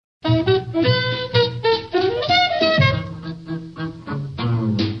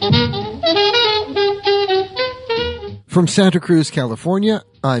From Santa Cruz, California,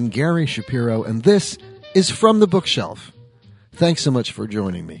 I'm Gary Shapiro, and this is From the Bookshelf. Thanks so much for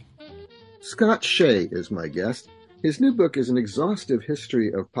joining me. Scott Shea is my guest. His new book is an exhaustive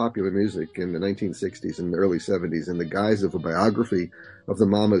history of popular music in the 1960s and the early 70s in the guise of a biography of the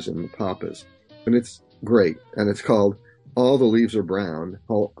Mamas and the Papas. And it's great, and it's called All the Leaves Are Brown,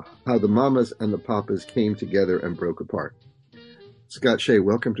 How the Mamas and the Papas Came Together and Broke Apart. Scott Shea,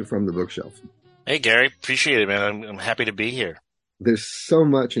 welcome to From the Bookshelf. Hey, Gary. Appreciate it, man. I'm happy to be here. There's so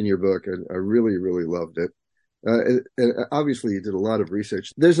much in your book, and I really, really loved it. And obviously, you did a lot of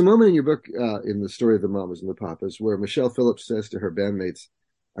research. There's a moment in your book, in the story of the Mamas and the Papas, where Michelle Phillips says to her bandmates,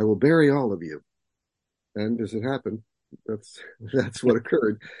 "I will bury all of you." And does it happen? That's what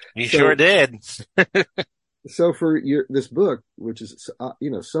occurred. You sure did. So for this book, which is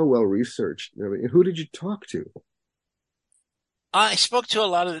so well researched, I mean, who did you talk to? I spoke to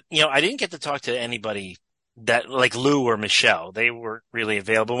a lot of, I didn't get to talk to anybody that like Lou or Michelle. They weren't really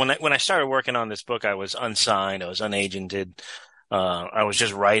available. When I started working on this book, I was unsigned. I was unagented. I was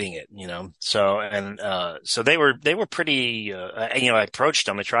just writing it, So they were pretty, I approached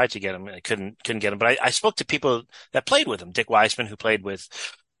them. I tried to get them. I couldn't get them, but I spoke to people that played with them. Dick Weissman, who played with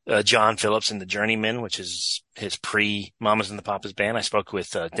John Phillips in the Journeymen, which is his pre-Mamas and the Papas band. I spoke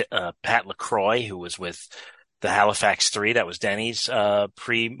with Pat LaCroix, who was with the Halifax Three. That was Denny's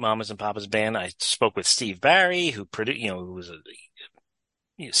pre-Mamas and Papas band. I spoke with Steve Barry, who produced, who was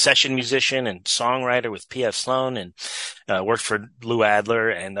a session musician and songwriter with P.F. Sloan, and worked for Lou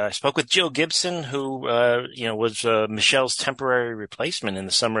Adler. And I spoke with Jill Gibson, who was Michelle's temporary replacement in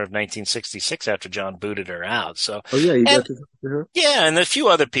the summer of 1966 after John booted her out. So, you got to talk to her? Yeah, and a few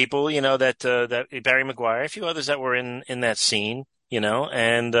other people, that Barry McGuire, a few others that were in that scene.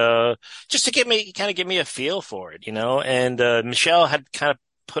 Just to give me a feel for it, and Michelle had kind of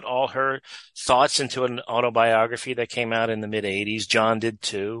put all her thoughts into an autobiography that came out in the mid 80s. John did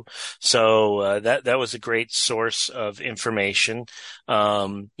too. So, that was a great source of information.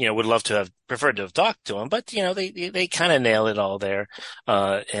 Would love to have preferred to have talked to him, but, they kind of nail it all there.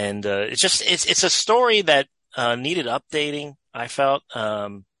 It's a story that, needed updating, I felt.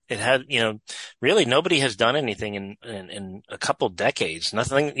 It had, really nobody has done anything in a couple decades.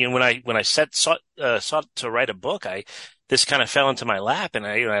 Nothing, when I sought to write a book, this kind of fell into my lap, and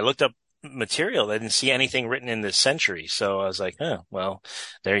I looked up material. I didn't see anything written in this century. So I was like, oh, well,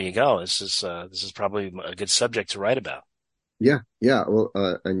 there you go. This is probably a good subject to write about. Yeah. Well,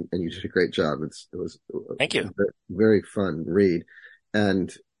 and you did a great job. It was Thank you. Very fun read.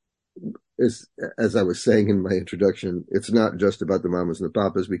 And as I was saying in my introduction, it's not just about the Mamas and the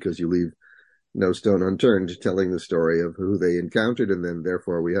Papas, because you leave no stone unturned telling the story of who they encountered, and then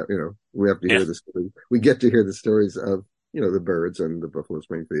therefore we have to hear the story. We get to hear the stories of the Byrds and the Buffalo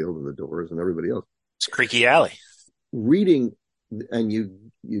Springfield and the Doors and everybody else. It's Creaky Alley. Reading, and you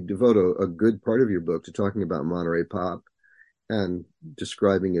devote a good part of your book to talking about Monterey Pop and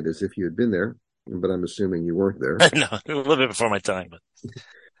describing it as if you had been there, but I'm assuming you weren't there. No, a little bit before my time, but.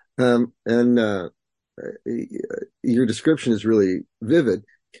 Your description is really vivid,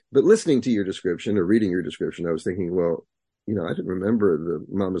 but listening to your description or reading your description, I was thinking, well, I didn't remember the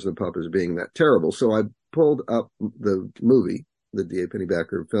Mamas and the Papas being that terrible. So I pulled up the movie, the D.A.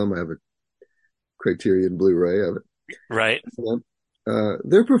 Pennybacker film. I have a Criterion Blu-ray of it. Right.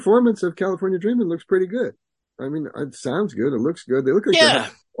 Their performance of California Dreamin' looks pretty good. I mean, it sounds good. It looks good. They look like they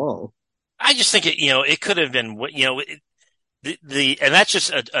have all. I just think it could have been, and that's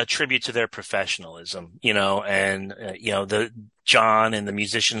just a tribute to their professionalism, and the John and the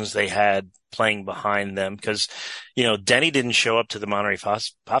musicians they had playing behind them, because Denny didn't show up to the Monterey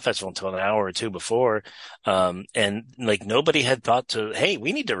Pop Festival until an hour or two before, and like nobody had thought to, hey,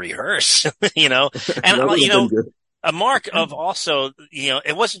 we need to rehearse, and a mark of also,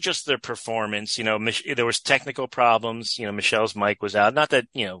 it wasn't just their performance, there was technical problems, Michelle's mic was out. Not that,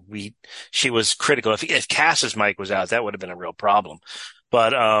 she was critical. If Cass's mic was out, that would have been a real problem.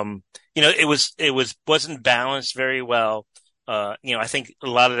 But, it wasn't balanced very well. I think a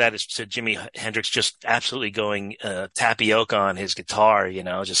lot of that is to Jimi Hendrix just absolutely going, tapioca on his guitar,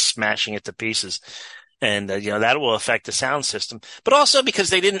 just smashing it to pieces. And, that will affect the sound system, but also because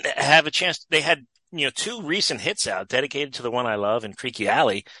they didn't have a chance. They had, two recent hits out dedicated to The One I Love and Creaky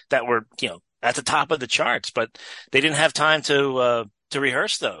Alley that were, at the top of the charts, but they didn't have time to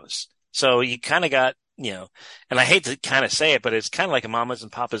rehearse those. So you kind of got, and I hate to kind of say it, but it's kind of like a Mamas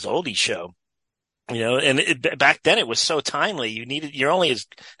and Papas oldie show. Back then it was so timely. You're only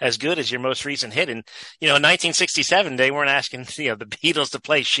as good as your most recent hit. And, in 1967, they weren't asking, the Beatles to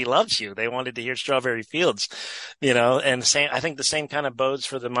play She Loves You. They wanted to hear Strawberry Fields, and I think the same kind of bodes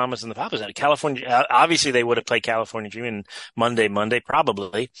for the Mamas and the Papas. California, obviously they would have played California Dreaming Monday,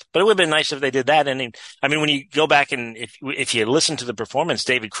 probably, but it would have been nice if they did that. And I mean, when you go back and if you listen to the performance,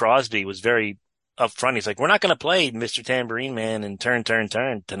 David Crosby was very up front. He's like, we're not going to play Mr. Tambourine Man and Turn, Turn,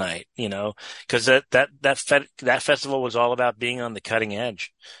 Turn tonight, because that festival was all about being on the cutting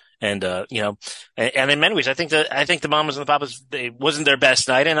edge. And, and in many ways, I think the Mamas and the Papas, it wasn't their best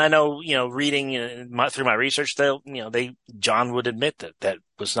night. And I know, reading through my research, John would admit that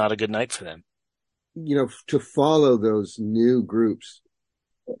was not a good night for them. To follow those new groups,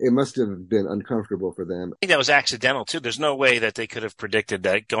 it must have been uncomfortable for them. I think that was accidental too. There's no way that they could have predicted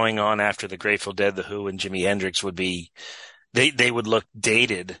that going on after the Grateful Dead, the Who, and Jimi Hendrix would be, they would look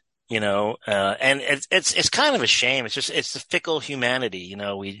dated, and it's kind of a shame. It's the fickle humanity,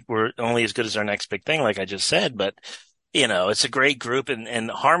 we're only as good as our next big thing, like I just said, but it's a great group,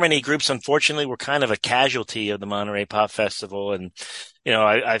 and harmony groups, unfortunately, were kind of a casualty of the Monterey Pop Festival. And,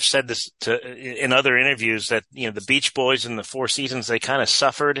 I've said this in other interviews that, the Beach Boys and the Four Seasons, they kind of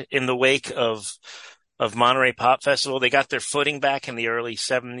suffered in the wake of Monterey Pop Festival. They got their footing back in the early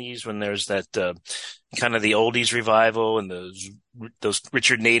 70s when there's that, kind of the oldies revival and those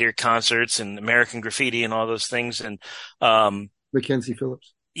Richard Nader concerts and American Graffiti and all those things. And, Mackenzie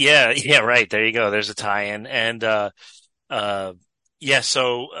Phillips. Yeah, right. There you go. There's a tie-in. And, but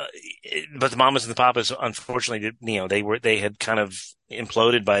the Mamas and the Papas, unfortunately, they had kind of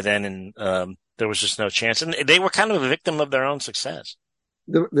imploded by then, and there was just no chance. And they were kind of a victim of their own success.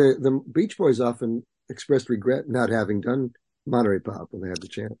 The Beach Boys often expressed regret not having done Monterey Pop when they had the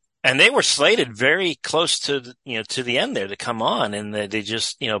chance. And they were slated very close to the end there to come on, and they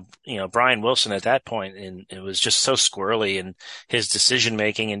just Brian Wilson at that point, and it was just so squirrely in his decision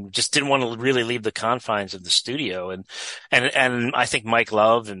making, and just didn't want to really leave the confines of the studio. And I think Mike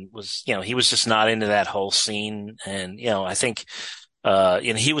Love was he was just not into that whole scene, and I think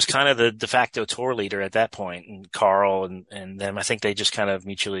he was kind of the de facto tour leader at that point, and Carl and them. I think they just kind of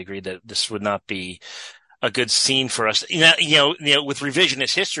mutually agreed that this would not be a good scene for us. With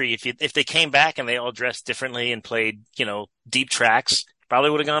revisionist history, if they came back and they all dressed differently and played, deep tracks, probably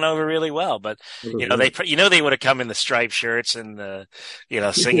would have gone over really well. But, they would have come in the striped shirts and the,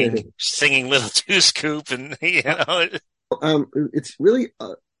 singing Little Two Scoop and, It's really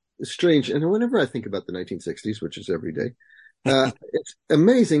strange. And whenever I think about the 1960s, which is every day, it's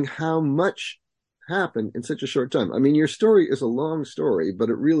amazing how much happened in such a short time. I mean, your story is a long story, but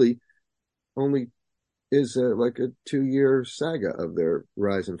it really only is like a 2-year saga of their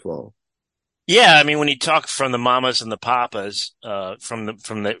rise and fall. Yeah, I mean, when you talk from the Mamas and the Papas, from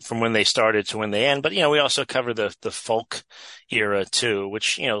when they started to when they end, but we also cover the folk era too,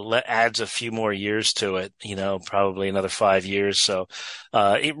 which adds a few more years to it. Probably another 5 years. So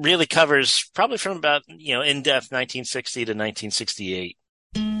it really covers probably from about in depth 1960 to 1968.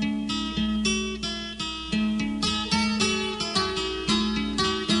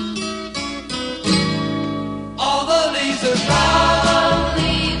 All the leaves are brown,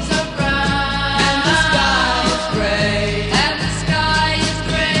 and the sky is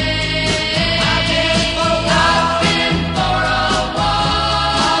gray, I've been for a walk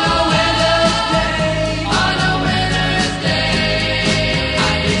on a winter's day,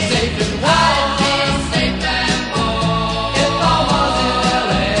 I'd be safe and warm, if I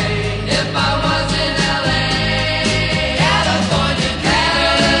was in LA, California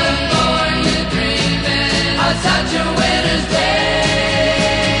dreaming of such a winter's day.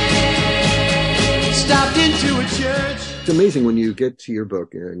 Stopped into a church. It's amazing when you get to your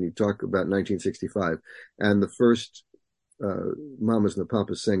book and you talk about 1965 and the first Mamas and the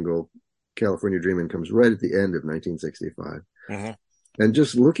Papas single, California Dreamin', comes right at the end of 1965. Mm-hmm. And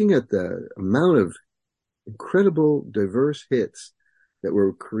just looking at the amount of incredible, diverse hits that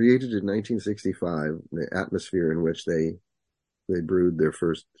were created in 1965, the atmosphere in which they brewed their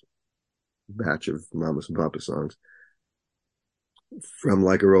first batch of Mamas and Papas songs, from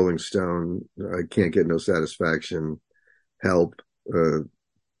Like a Rolling Stone, I Can't Get No Satisfaction, Help,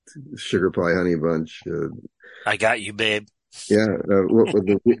 Sugar Pie Honey Bunch, I Got You, Babe. Yeah,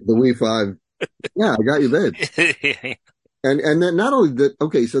 the Wee Five. Yeah, I Got You, Babe. And then not only that,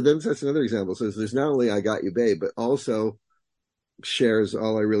 okay, so then that's another example. So there's not only I Got You, Babe, but also shares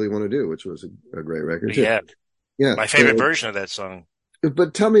All I Really Want to Do, which was a great record too. Yeah. My favorite version of that song.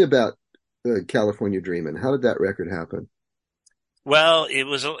 But tell me about California Dreamin'. How did that record happen? Well, it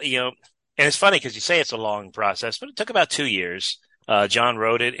was, and it's funny because you say it's a long process, but it took about 2 years. John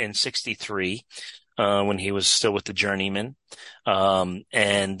wrote it in 63. when he was still with the Journeymen. And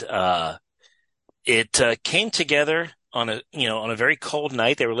it came together on a very cold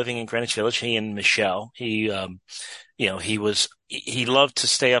night. They were living in Greenwich Village, he and Michelle. He loved to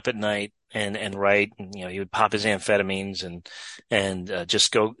stay up at night and write, and he would pop his amphetamines and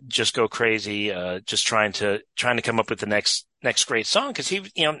just go crazy, just trying to come up with the next great song, because he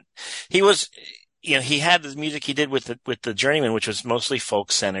was he had the music he did with the Journeyman, which was mostly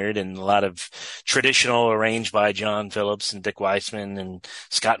folk centered and a lot of traditional, arranged by John Phillips and Dick Weissman and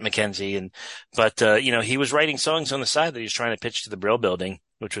Scott McKenzie, but he was writing songs on the side that he was trying to pitch to the Brill Building,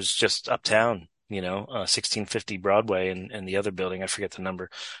 which was just uptown, 1650 Broadway, and the other building, I forget the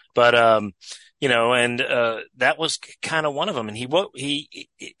number, but that was kind of one of them. And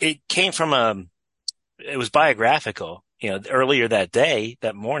it came from it was biographical. Earlier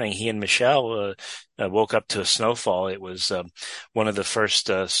that morning, he and Michelle woke up to a snowfall. It was one of the first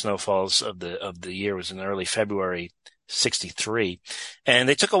snowfalls of the year. It was in early February '63, and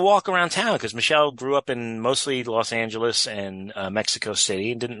they took a walk around town because Michelle grew up in mostly Los Angeles and Mexico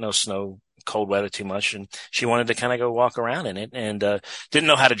City and didn't know snow, cold weather too much, and she wanted to kind of go walk around in it, and didn't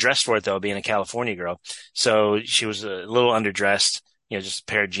know how to dress for it, though, being a California girl. So she was a little underdressed, just a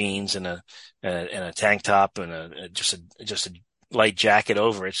pair of jeans and a tank top and just a light jacket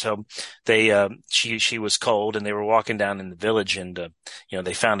over it. So she was cold, and they were walking down in the village, and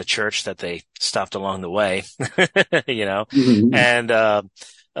they found a church that they stopped along the way, Mm-hmm. and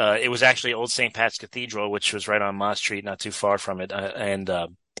it was actually Old St. Pat's Cathedral, which was right on Mott Street, not too far from it,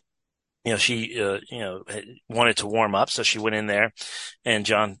 she wanted to warm up, so she went in there, and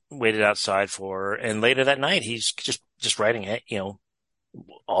John waited outside for her. And later that night, he's just writing it,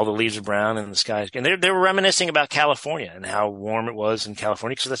 all the leaves are brown and the sky, and they were reminiscing about California and how warm it was in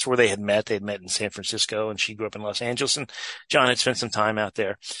California, because that's where they had met. They had met in San Francisco, and she grew up in Los Angeles, and John had spent some time out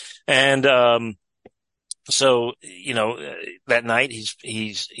there. And so that night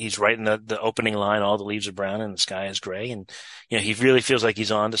he's writing the opening line, all the leaves are brown and the sky is gray, and he really feels like he's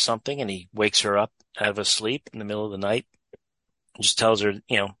on to something, and he wakes her up out of a sleep in the middle of the night and just tells her,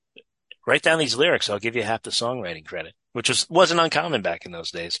 write down these lyrics, I'll give you half the songwriting credit, which wasn't uncommon back in those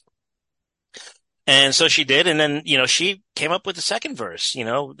days. And so she did, and then she came up with the second verse,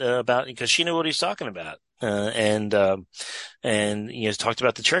 about, because she knew what he was talking about, and talked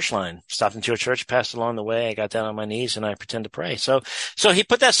about the church line. Stopped into a church, passed along the way. I got down on my knees and I pretend to pray. So he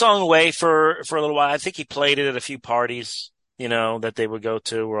put that song away for a little while. I think he played it at a few parties, that they would go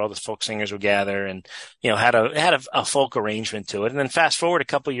to, where all the folk singers would gather, and had a folk arrangement to it. And then fast forward a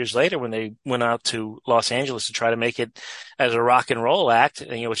couple of years later, when they went out to Los Angeles to try to make it as a rock and roll act,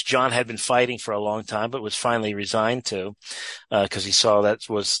 which John had been fighting for a long time, but was finally resigned to, because he saw that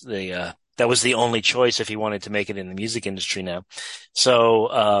was the only choice if he wanted to make it in the music industry now.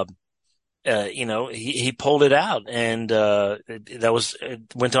 So he pulled it out, and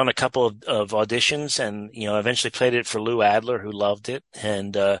went on a couple of auditions, and eventually played it for Lou Adler, who loved it.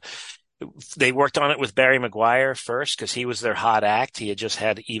 And they worked on it with Barry McGuire first, because he was their hot act. He had just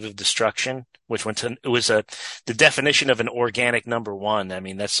had Eve of Destruction, which it was the definition of an organic number one. I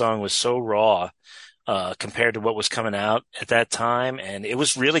mean, that song was so raw compared to what was coming out at that time, and it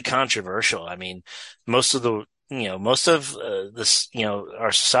was really controversial. I mean, most of this,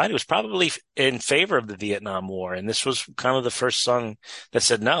 our society was probably in favor of the Vietnam War. And this was kind of the first song that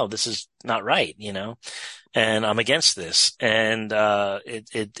said, no, this is not right, and I'm against this. And,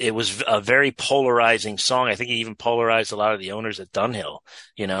 it was a very polarizing song. I think it even polarized a lot of the owners at Dunhill,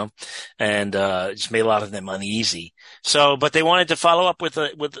 and, just made a lot of them uneasy. So, but they wanted to follow up with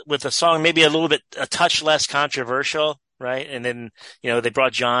a song, maybe a touch less controversial. Right. And then, they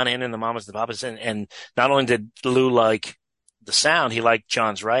brought John in, and the Mamas and the Papas, and not only did Lou like the sound, he liked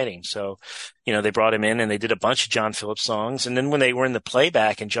John's writing. So, they brought him in, and they did a bunch of John Phillips songs. And then when they were in the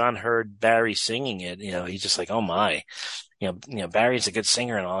playback and John heard Barry singing it, he's just like, oh my, Barry's a good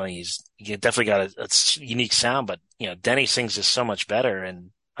singer and all. He definitely got a unique sound, but, Denny sings this so much better.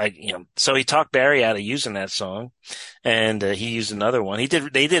 And so he talked Barry out of using that song, and he used another one.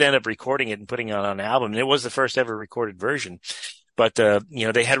 They did end up recording it and putting it on an album. And it was the first ever recorded version, but,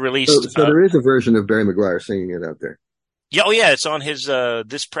 they had released. So there is a version of Barry McGuire singing it out there. Yeah. Oh yeah. It's on his,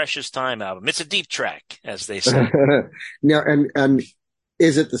 This Precious Time album. It's a deep track, as they say. Now, and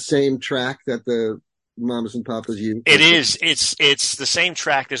is it the same track that the Mamas and Papas used? It is. It's the same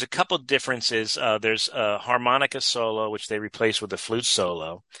track. There's a couple differences. There's a harmonica solo, which they replaced with a flute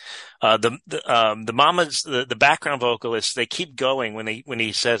solo. The Mamas, the background vocalists, they keep going when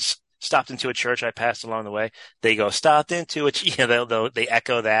he says stopped into a church I passed along the way. They go, stopped into a, they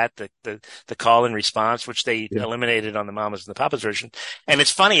echo that, the call and response, which they eliminated on the Mamas and the Papas version. And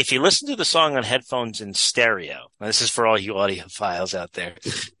it's funny, if you listen to the song on headphones in stereo, now this is for all you audiophiles out there,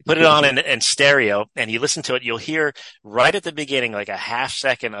 put it on in stereo and you listen to it, you'll hear right at the beginning, like a half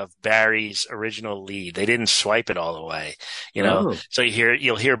second of Barry's original lead. They didn't swipe it all the way, so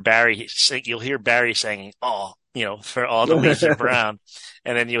you'll hear Barry saying, oh, for all the leaves are brown.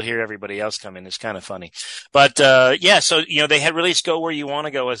 And then you'll hear everybody else come in. It's kind of funny. But, so, they had released Go Where You Want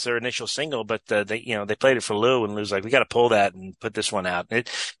to Go as their initial single, but, they played it for Lou and Lou's like, we got to pull that and put this one out. It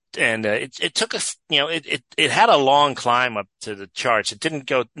took it had a long climb up to the charts. It didn't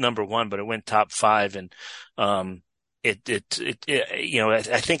go number one, but it went top 5. And, I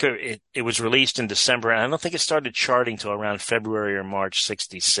think it was released in December, and I don't think it started charting till around February or March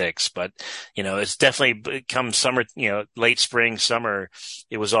 '66. But it's definitely come summer, late spring, summer.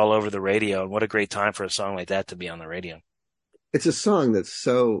 It was all over the radio, and what a great time for a song like that to be on the radio. It's a song that's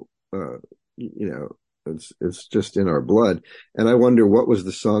so, it's just in our blood. And I wonder what was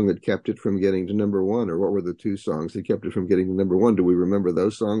the song that kept it from getting to number one, or what were the 2 songs that kept it from getting to number one? Do we remember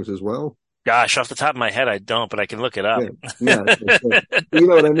those songs as well? Gosh, off the top of my head, I don't, but I can look it up. Yeah. You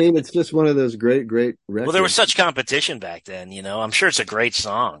know what I mean? It's just one of those great records. Well, there was such competition back then, I'm sure it's a great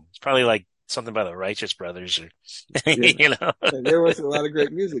song. It's probably like something by the Righteous Brothers or, There was a lot of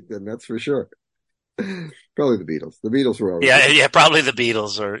great music then, that's for sure. Probably the Beatles. The Beatles were always. Yeah, probably the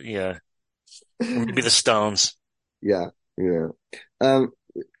Beatles or, maybe the Stones. Yeah.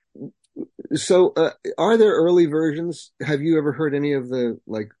 So, are there early versions? Have you ever heard any of the,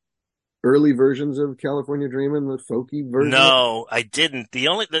 early versions of California Dreamin', the folky version? No, I didn't.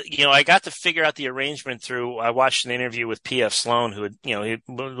 I got to figure out the arrangement I watched an interview with P.F. Sloan, who had,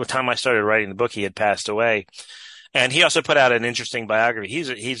 the time I started writing the book, he had passed away. And he also put out an interesting biography.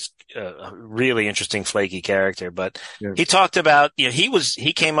 He's a really interesting, flaky character, but he talked about,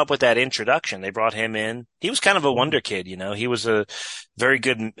 he came up with that introduction. They brought him in. He was kind of a wonder kid, he was a very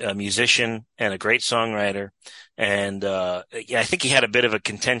good musician and a great songwriter. And, I think he had a bit of a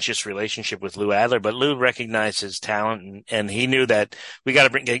contentious relationship with Lou Adler, but Lou recognized his talent and he knew that we got to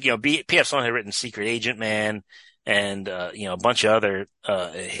bring, P.F. Sloan had written Secret Agent Man and, a bunch of other,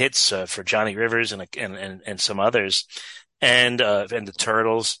 hits, for Johnny Rivers and some others and the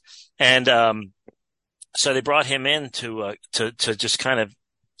Turtles. And, so they brought him in to just kind of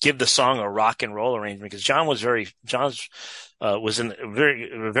give the song a rock and roll arrangement because John was in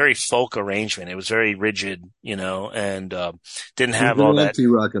a very folk arrangement. It was very rigid, and, didn't have all that.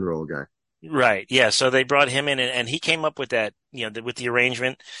 Rock and roll guy. Right. Yeah. So they brought him in and he came up with that, with the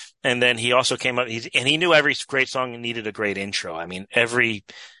arrangement. And then he also came up, he knew every great song needed a great intro. I mean,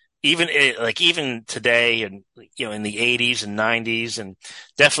 even today and, in the 80s and 90s and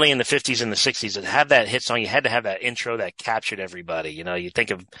definitely in the 50s and the 60s, to have that hit song, you had to have that intro that captured everybody. You think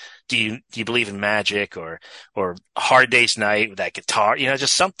of, do you believe in magic or Hard Day's Night with that guitar,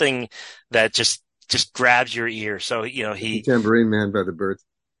 just something that just grabs your ear. So, Tambourine Man by the Byrds.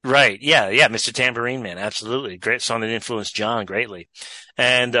 Right. Yeah. Mr. Tambourine Man. Absolutely. Great song that influenced John greatly.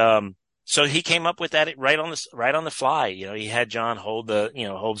 And, so he came up with that right on the fly. He had John hold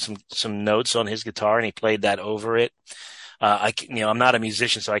some notes on his guitar and he played that over it. I'm not a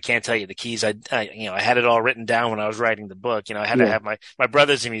musician, so I can't tell you the keys. I had it all written down when I was writing the book. I had to have my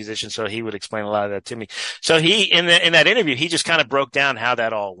brother's a musician, so he would explain a lot of that to me. So he, in that interview, he just kind of broke down how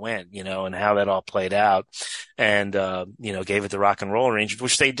that all went, and how that all played out and, gave it the rock and roll arrangement,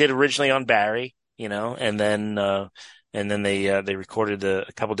 which they did originally on Barry, and then they recorded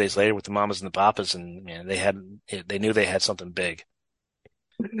a couple days later with the Mamas and the Papas, and they knew they had something big.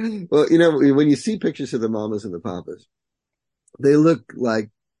 Well, when you see pictures of the Mamas and the Papas, they look like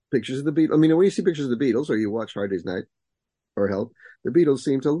pictures of the Beatles. I mean, when you see pictures of the Beatles or you watch Hard Day's Night or Help, the Beatles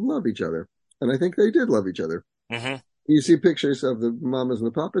seem to love each other, and I think they did love each other. Mm-hmm. You see pictures of the Mamas and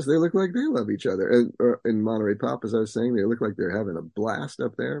the Papas, they look like they love each other. And in Monterey Pop, as I was saying, they look like they're having a blast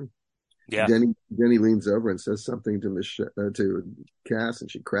up there. Yeah. Denny leans over and says something to Cass, and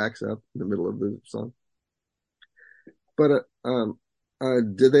she cracks up in the middle of the song. But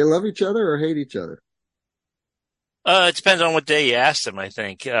did they love each other or hate each other? It depends on what day you ask them, I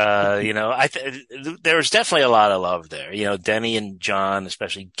think. There was definitely a lot of love there. Denny and John,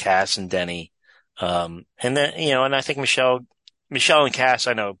 especially Cass and Denny. And then, and I think Michelle and Cass,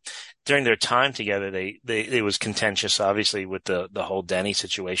 I know during their time together, it was contentious, obviously, with the whole Denny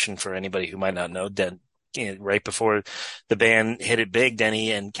situation. For anybody who might not know, right before the band hit it big,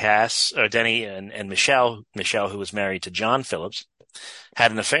 Denny and Michelle, who was married to John Phillips,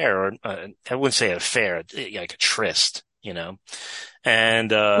 had an affair, or I wouldn't say an affair, like a tryst,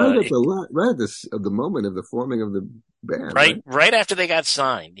 And, Right at this, of the moment of the forming of the band, right, right? right after they got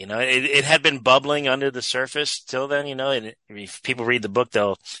signed, it had been bubbling under the surface till then, and if people read the book,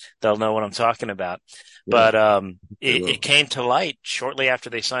 they'll know what I'm talking about. Yeah, But, they it will. came to light shortly after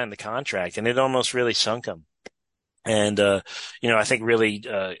they signed the contract, and it almost really sunk them. And, I think really,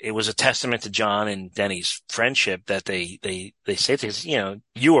 it was a testament to John and Denny's friendship that they say things,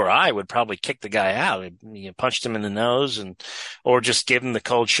 you or I would probably kick the guy out, punched him in the nose or just give him the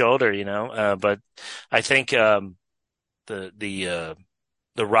cold shoulder, but I think, the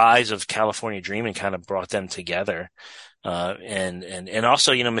rise of California Dreaming kind of brought them together. And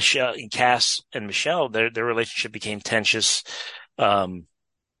also, Michelle, Cass and Michelle, their relationship became tensious,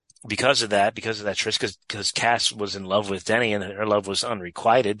 because of that tryst, because Cass was in love with Denny and her love was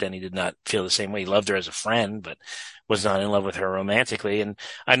unrequited. Denny did not feel the same way. He loved her as a friend, but was not in love with her romantically. And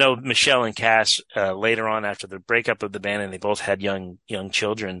I know Michelle and Cass, later on after the breakup of the band, and they both had young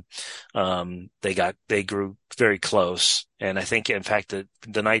children, they grew very close. And I think, in fact, the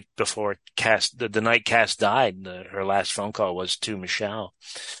night before the night Cass died, her last phone call was to Michelle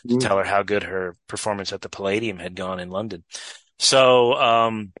to tell her how good her performance at the Palladium had gone in London.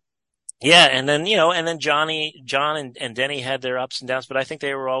 So, yeah, and then John and Denny had their ups and downs, but I think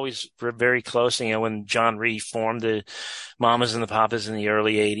they were always very close. When John reformed the Mamas and the Papas in the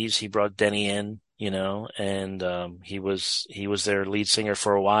early '80s, he brought Denny in, and he was their lead singer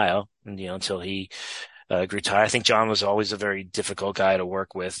for a while, and until he grew tired. I think John was always a very difficult guy to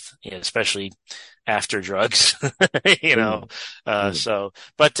work with, especially after drugs, So,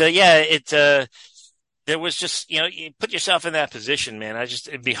 but yeah, there was just, you put yourself in that position, man.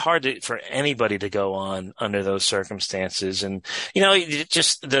 It'd be hard for anybody to go on under those circumstances. And,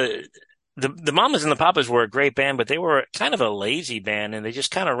 just the Mamas and the Papas were a great band, but they were kind of a lazy band and they just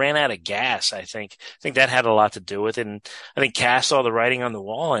kind of ran out of gas. I think that had a lot to do with it. And I think Cass saw the writing on the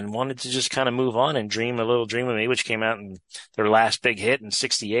wall and wanted to just kind of move on and dream a little dream of me, which came out in their last big hit in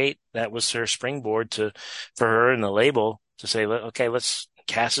 '68. That was her springboard for her and the label to say, okay,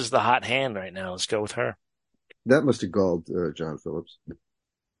 Cass is the hot hand right now. Let's go with her. That must have galled John Phillips.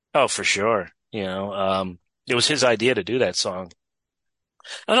 Oh, for sure. It was his idea to do that song.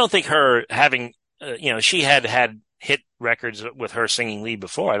 I don't think her having, she had hit records with her singing lead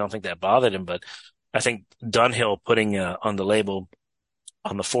before. I don't think that bothered him, but I think Dunhill putting on the label,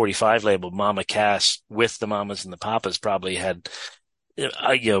 on the 45 label, Mama Cass with the Mamas and the Papas probably had,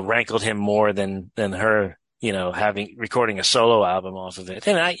 rankled him more than her, recording a solo album off of it.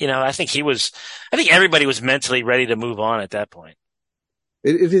 And I think everybody was mentally ready to move on at that point.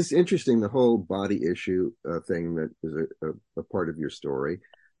 It is interesting, the whole body issue thing that is a part of your story.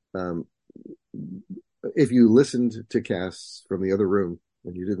 If you listened to Cass from the other room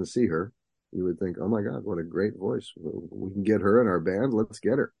and you didn't see her, you would think, oh my God, what a great voice. We can get her in our band. Let's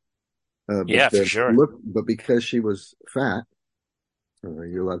get her. Yeah, for sure. But because she was fat, are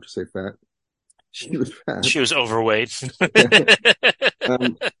you allowed to say fat? She was fat. She was overweight.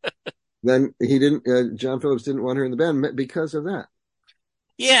 Then John Phillips didn't want her in the band because of that.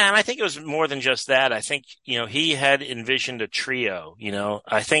 Yeah, and I think it was more than just that. I think, he had envisioned a trio,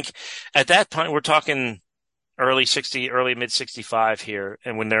 I think at that point, we're talking early mid 65 here.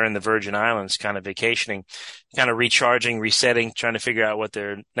 And when they're in the Virgin Islands kind of vacationing, kind of recharging, resetting, trying to figure out what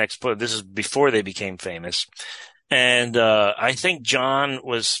their next this is before they became famous. And, I think John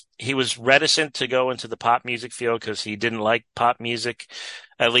was reticent to go into the pop music field because he didn't like pop music,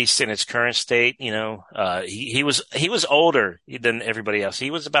 at least in its current state. He was older than everybody else.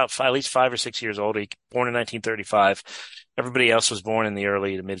 He was about at least 5 or 6 years older. He born in 1935. Everybody else was born in the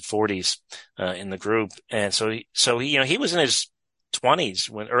early to mid 40s, in the group. And so he was in his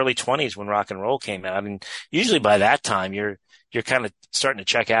early 20s when rock and roll came out. And usually by that time, you're kind of starting to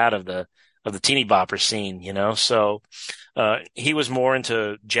check out of the teeny bopper scene, So, he was more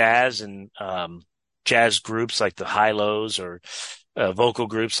into jazz and, jazz groups like the Hi-Lo's or, vocal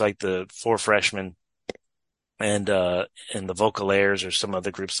groups like the Four Freshmen and the Vocalaires or some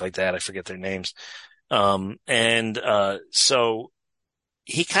other groups like that. I forget their names. So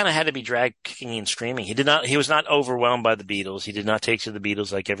he kind of had to be dragged kicking and screaming. He was not overwhelmed by the Beatles. He did not take to the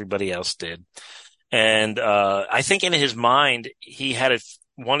Beatles like everybody else did. And, I think in his mind, he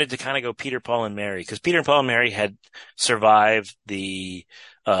wanted to kind of go Peter, Paul, and Mary, because Peter, Paul, and Mary had survived the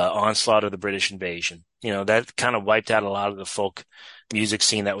onslaught of the British invasion. That kind of wiped out a lot of the folk music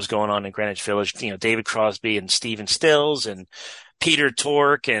scene that was going on in Greenwich Village. David Crosby and Stephen Stills and Peter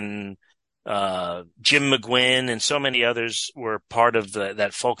Tork and Jim McGuinn and so many others were part of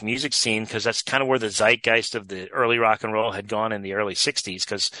that folk music scene, because that's kind of where the zeitgeist of the early rock and roll had gone in the early 60s,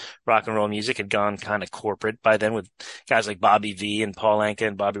 because rock and roll music had gone kind of corporate by then with guys like Bobby V and Paul Anka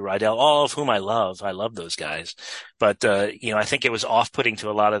and Bobby Rydell, all of whom I love. I love those guys. But, I think it was off-putting to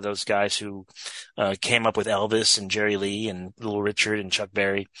a lot of those guys who came up with Elvis and Jerry Lee and Little Richard and Chuck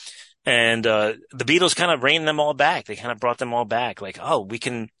Berry. And the Beatles kind of reined them all back. They kind of brought them all back. Like, oh, we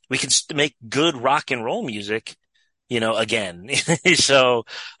can make good rock and roll music, again.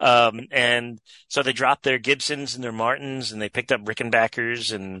 And so they dropped their Gibsons and their Martins, and they picked up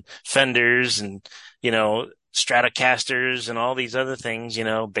Rickenbackers and Fenders and, Stratocasters and all these other things,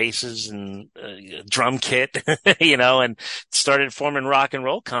 basses and drum kit, and started forming rock and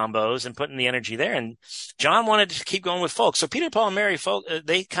roll combos and putting the energy there. And John wanted to keep going with folk. So Peter, Paul, and Mary folk,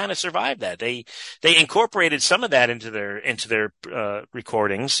 they kind of survived that. They incorporated some of that into their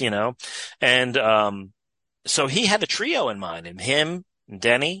recordings, and so he had a trio in mind, and him, and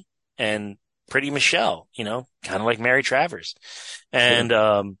Denny, and Pretty Michelle, kind of like Mary Travers.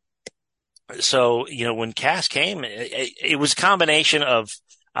 And so, when Cass came, it was a combination of,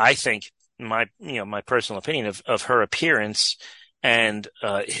 I think, my personal opinion of her appearance and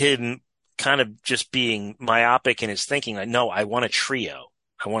him kind of just being myopic in his thinking. Like, no, I want a trio.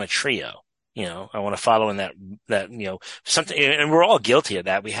 I want to follow in that something, and we're all guilty of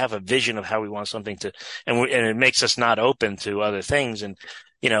that. We have a vision of how we want something to, and it makes us not open to other things. And,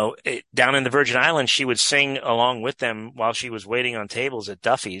 down in the Virgin Islands, she would sing along with them while she was waiting on tables at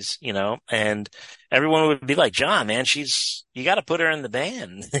Duffy's, and everyone would be like, John, man, you got to put her in the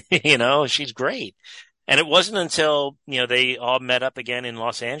band. She's great. And it wasn't until, they all met up again in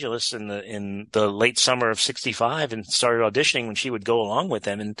Los Angeles in the late summer of 65 and started auditioning, when she would go along with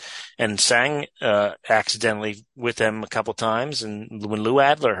them and sang, accidentally with them a couple times. And when Lou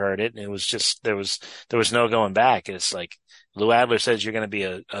Adler heard it, it was just, there was no going back. It's like, Lou Adler says, you're going to be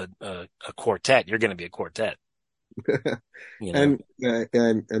a quartet. You're going to be a quartet. And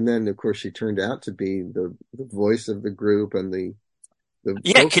then of course she turned out to be the voice of the group and the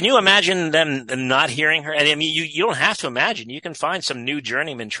Can you imagine them not hearing her? And I mean, you don't have to imagine. You can find some new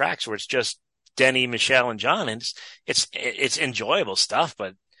Journeyman tracks where it's just Denny, Michelle, and John, and it's enjoyable stuff.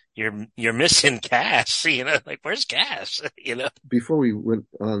 But you're missing Cass. Like, where's Cass? Before we went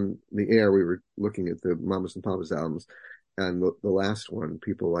on the air, we were looking at the Mamas and Papas albums, and the last one,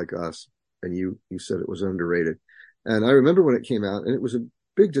 People Like Us, and you said it was underrated. And I remember when it came out, and it was a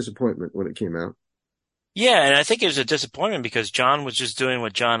big disappointment when it came out. Yeah, and I think it was a disappointment because John was just doing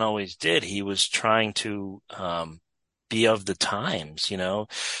what John always did. He was trying to be of the times, You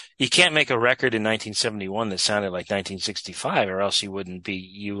can't make a record in 1971 that sounded like 1965, or else you wouldn't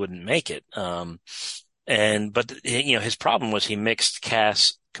make it. But his problem was he mixed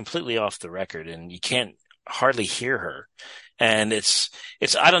Cass completely off the record, and you can't hardly hear her. And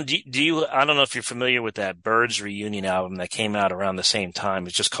I don't know if you're familiar with that Byrds reunion album that came out around the same time.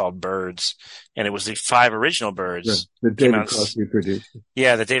 It's just called Byrds, and it was the 5 original Byrds. That David Crosby produced.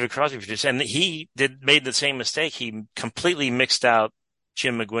 Yeah, that David Crosby produced. And he made the same mistake. He completely mixed out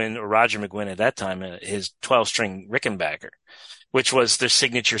Jim McGuinn, or Roger McGuinn at that time, his 12-string Rickenbacker, which was their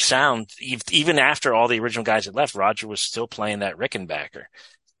signature sound. Even after all the original guys had left, Roger was still playing that Rickenbacker.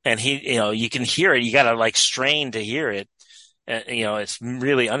 And he, you can hear it. You got to strain to hear it. It's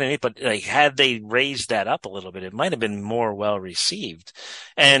really underneath, but had they raised that up a little bit, it might have been more well received.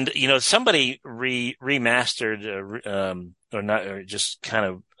 And, somebody remastered,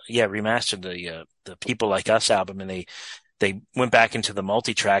 remastered the People Like Us album, and they went back into the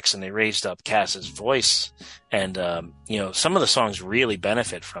multi-tracks and they raised up Cass's voice. And, some of the songs really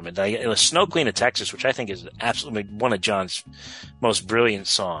benefit from it. It was Snow Queen of Texas, which I think is absolutely one of John's most brilliant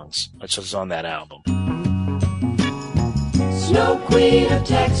songs, which was on that album. Snow Queen of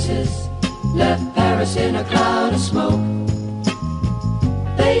Texas left Paris in a cloud of smoke.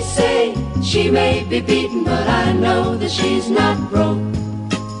 They say she may be beaten, but I know that she's not broke.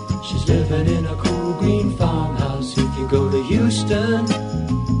 She's living in a cool green farmhouse. If you go to Houston,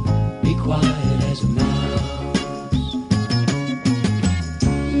 be quiet as a mouse.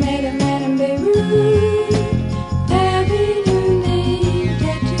 Met a man in Beirut, having her name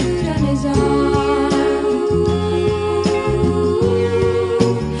tattooed on his arm.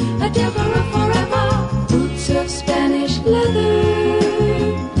 Of Spanish leather,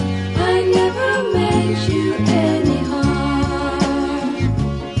 I never meant you any harm.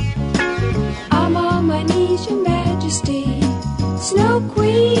 I'm on my knees, Your Majesty. Snow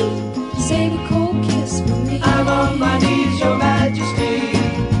Queen, save a cold kiss for me. I'm on my knees, Your Majesty.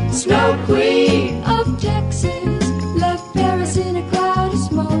 Snow Queen of Texas left Paris in a cloud of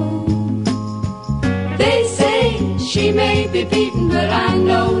smoke. be beaten, but I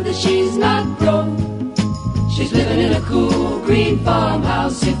know that she's not broke. She's living in a cool green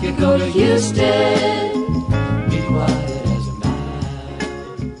farmhouse. If you go to Houston, be quiet as a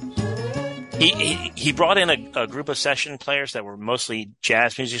mouse. He brought in a group of session players that were mostly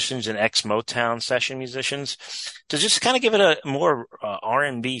jazz musicians and ex-Motown session musicians to just kind of give it a more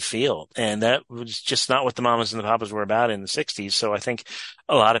R&B feel. And that was just not what the Mamas and the Papas were about in the 60s. So I think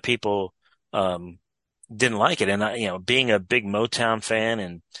a lot of people didn't like it. And, being a big Motown fan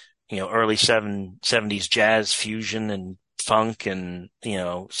and, early 70s jazz fusion and funk and,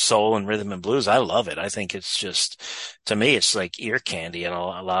 soul and rhythm and blues, I love it. I think it's just, to me, it's like ear candy in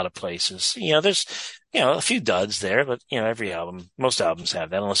a lot of places. There's, a few duds there, but, most albums have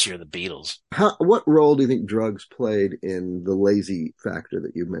that unless you're the Beatles. What role do you think drugs played in the lazy factor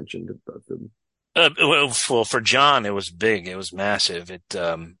that you mentioned about them? Well, for John, it was big. It was massive.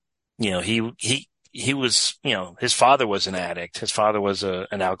 He was, his father was an addict. His father was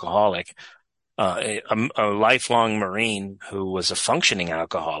an alcoholic, a lifelong Marine who was a functioning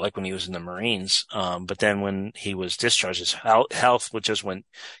alcoholic when he was in the Marines. But then when he was discharged, his health just went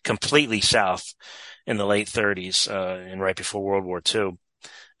completely south in the late 30s, and right before World War II.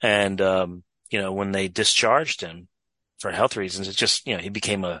 And, when they discharged him for health reasons, it just, he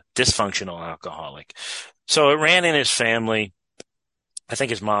became a dysfunctional alcoholic. So it ran in his family. I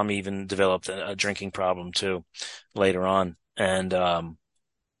think his mom even developed a drinking problem too later on. And,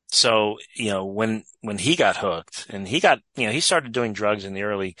 so, when he got hooked and he started doing drugs in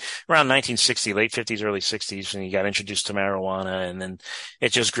around 1960, late 50s, early 60s, when he got introduced to marijuana, and then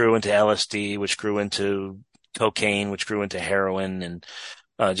it just grew into LSD, which grew into cocaine, which grew into heroin, and,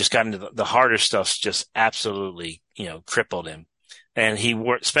 just got into the harder stuff, just absolutely, crippled him. And he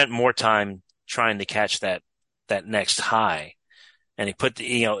spent more time trying to catch that next high. And he put,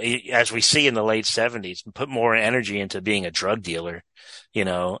 as we see in the late 70s, put more energy into being a drug dealer,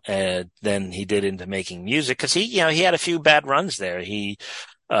 than he did into making music. Cause he had a few bad runs there. He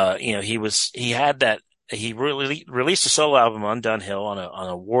released a solo album on Dunhill on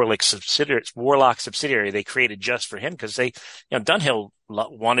a Warlock subsidiary they created just for him. Cause Dunhill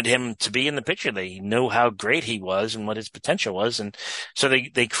wanted him to be in the picture. They knew how great he was and what his potential was. And so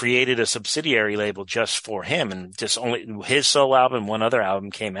they created a subsidiary label just for him, and just only his solo album, one other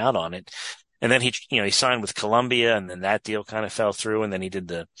album came out on it. And then he signed with Columbia, and then that deal kind of fell through. And then he did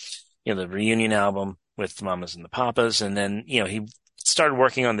the reunion album with the Mamas and the Papas. And then, he started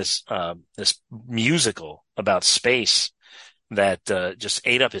working on this musical about space that just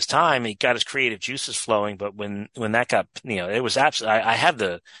ate up his time. He got his creative juices flowing, but when that got, it was absolutely, I have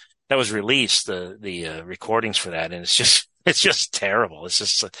that was released, the recordings for that, and it's just terrible. It's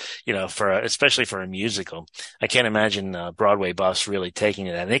just, especially for a musical. I can't imagine Broadway buffs really taking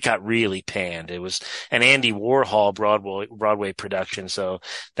it. And it got really panned. It was an Andy Warhol Broadway production. So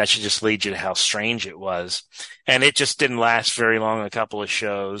that should just lead you to how strange it was. And it just didn't last very long, a couple of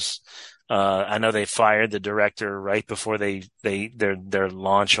shows. I know they fired the director right before their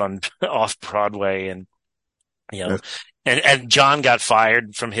launch on off Broadway, and and John got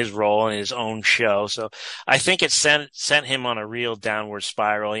fired from his role in his own show. So I think it sent him on a real downward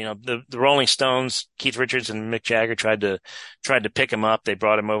spiral. The Rolling Stones, Keith Richards and Mick Jagger tried to pick him up. They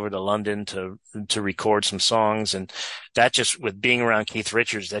brought him over to London to record some songs. And that just, with being around Keith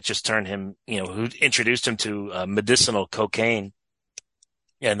Richards, that just turned him, who introduced him to medicinal cocaine.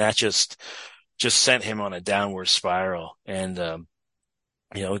 And that just sent him on a downward spiral, and,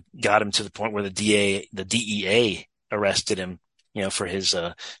 got him to the point where the DEA arrested him, for his,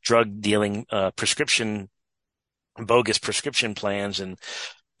 drug dealing, bogus prescription plans. And,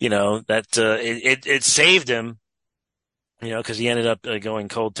 it saved him, cause he ended up going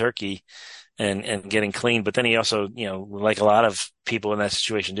cold turkey and getting clean. But then he also, like a lot of people in that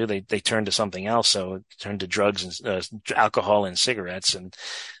situation do, they turned to something else. So it turned to drugs and alcohol and cigarettes, and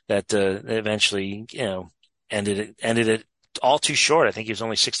that eventually, ended it all too short. I think he was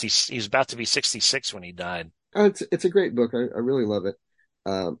only 60. He was about to be 66 when he died. It's a great book. I really love it.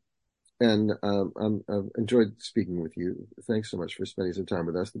 I've enjoyed speaking with you. Thanks so much for spending some time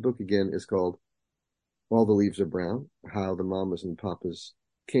with us. The book again is called All the Leaves Are Brown: How the Mamas and Papas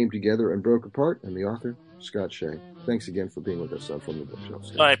Came Together and Broke Apart, and the author, Scott Shea. Thanks again for being with us from the bookshelf.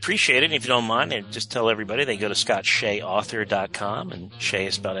 Scott. I appreciate it. And if you don't mind, and just tell everybody they go to scottsheaauthor.com, and Shea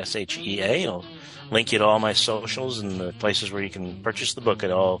is spelled S-H-E-A. I'll link you to all my socials and the places where you can purchase the book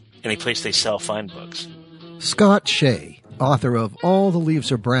any place they sell fine books. Scott Shea, author of All the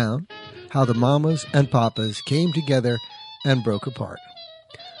Leaves Are Brown: How the Mamas and Papas Came Together and Broke Apart.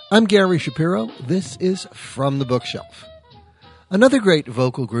 I'm Gary Shapiro. This is From the Bookshelf. Another great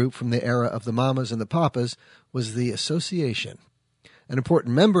vocal group from the era of the Mamas and the Papas was the Association. An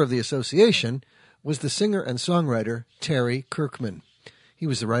important member of the Association was the singer and songwriter Terry Kirkman. He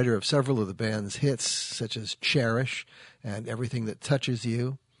was the writer of several of the band's hits, such as Cherish and Everything That Touches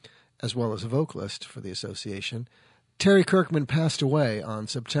You, as well as a vocalist for the Association. Terry Kirkman passed away on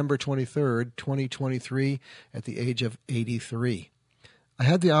September 23rd, 2023, at the age of 83. I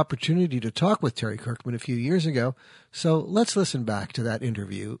had the opportunity to talk with Terry Kirkman a few years ago, so let's listen back to that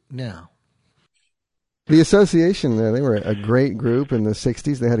interview now. The Association, they were a great group in the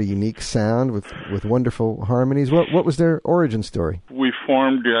 60s. They had a unique sound with wonderful harmonies. What was their origin story? We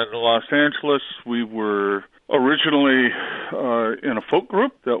formed in Los Angeles. We were originally in a folk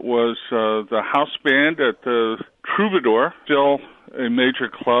group that was the house band at the Troubadour, still a major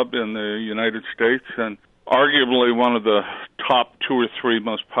club in the United States and arguably one of the top 2 or 3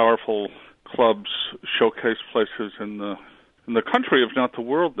 most powerful clubs, showcase places in the country, if not the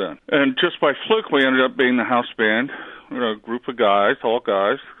world then. And just by fluke, we ended up being the house band. We were a group of guys, all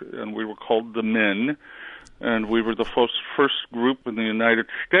guys, and we were called the Men. And we were the first group in the United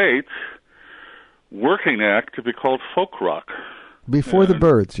States, working act, to be called folk rock. Before the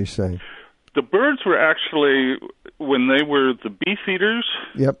Byrds, you say? The Byrds were actually, when they were the Beefeaters,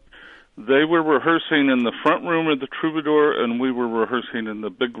 yep. They were rehearsing in the front room of the Troubadour, and we were rehearsing in the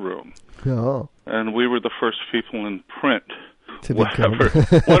big room. Oh. And we were the first people in print. To whatever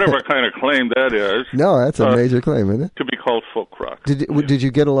kind of claim that is. No, that's a major claim, isn't it? To be called folk rock. Did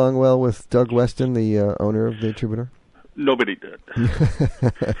you get along well with Doug Weston, the owner of the Troubadour? Nobody did.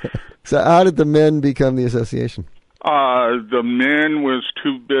 So how did the Men become the Association? The Men was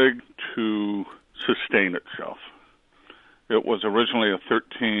too big to sustain itself. It was originally a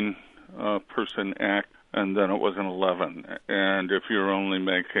 13-person act, and then it was an 11. And if you're only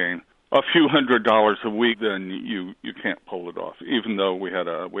making a few $100s a week, then you can't pull it off. Even though we had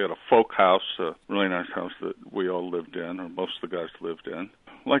a folk house, a really nice house that we all lived in, or most of the guys lived in,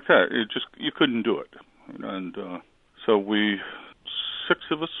 like that. You couldn't do it. And so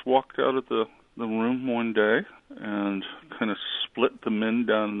 6 of us walked out of the room one day and kind of split the Men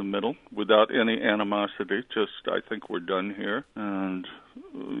down in the middle without any animosity. Just, I think we're done here. And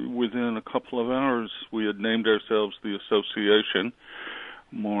within a couple of hours, we had named ourselves the Association,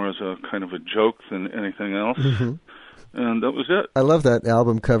 more as a kind of a joke than anything else. Mm-hmm. And that was it. I love that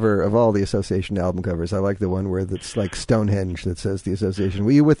album cover of all the Association album covers. I like the one where it's like Stonehenge that says the Association.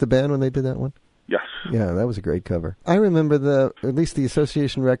 Were you with the band when they did that one? Yes. Yeah, that was a great cover. I remember at least the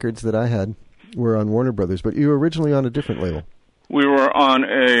Association records that I had were on Warner Brothers, but you were originally on a different label. We were on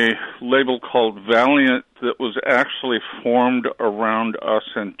a label called Valiant that was actually formed around us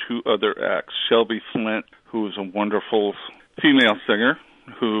and 2 other acts. Shelby Flint, who is a wonderful female singer,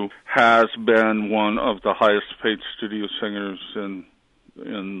 who has been one of the highest paid studio singers in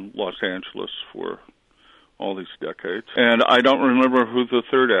Los Angeles for all these decades. And I don't remember who the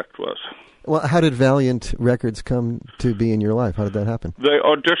third act was. Well, how did Valiant Records come to be in your life? How did that happen? They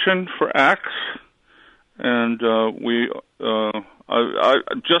auditioned for acts, and I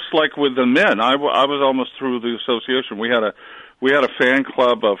just like with the Men, I was almost through the Association. We had a fan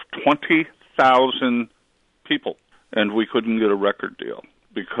club of 20,000 people, and we couldn't get a record deal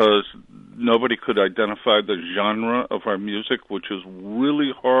because nobody could identify the genre of our music, which is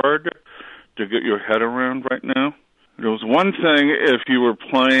really hard to get your head around right now. There was one thing if you were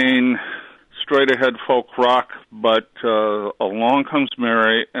playing straight-ahead folk rock, but Along Comes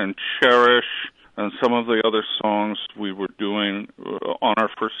Mary and Cherish and some of the other songs we were doing on our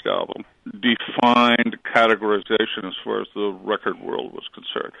first album defined categorization as far as the record world was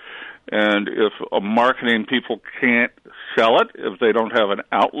concerned. And if marketing people can't sell it, if they don't have an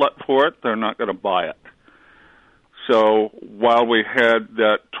outlet for it, they're not going to buy it. So while we had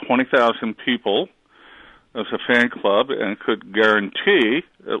that 20,000 people as a fan club and could guarantee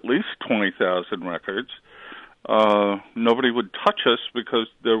at least 20,000 records, nobody would touch us because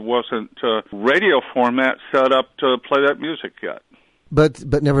there wasn't a radio format set up to play that music yet. But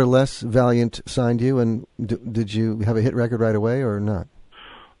nevertheless, Valiant signed you, and did you have a hit record right away or not?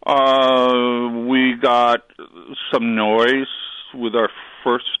 We got some noise with our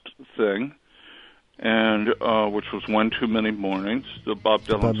first thing, and which was One Too Many Mornings, the Bob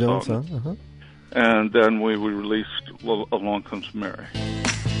Dylan song. Uh-huh. And then we released Along Comes Mary.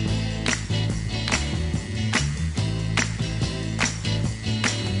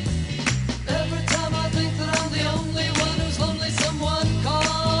 Every time I think that I'm the only one who's lonely, someone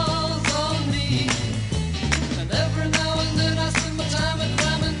calls on me. And every now and then I spend my time at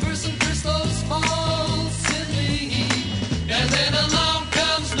climbing through some crystals falsely. And then along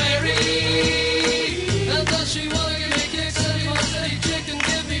comes Mary, and does she want to make it 71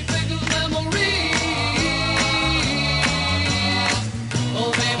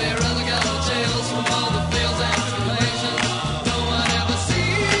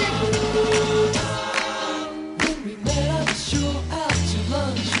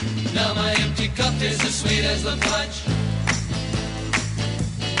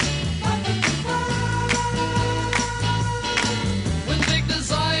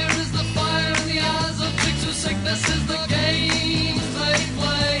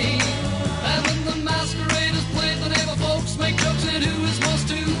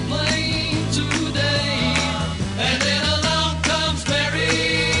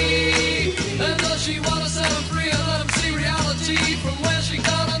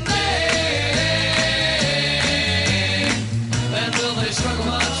 they struggle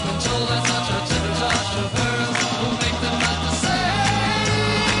much when told that such a tender touch of hers will make them not the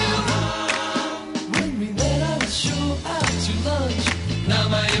same. When we met, I was sure out to lunch. Now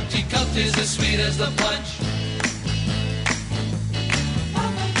my empty cup is as sweet as the punch.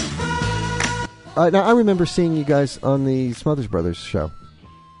 Now, I remember seeing you guys on the Smothers Brothers show.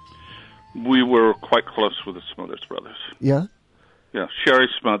 We were quite close with the Smothers Brothers. Yeah? Yeah, Sherry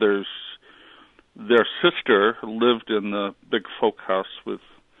Smothers, their sister, lived in the big folk house with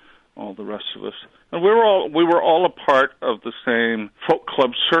all the rest of us. And we were all a part of the same folk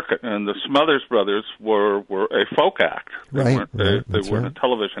club circuit, and the Smothers Brothers were a folk act. They weren't a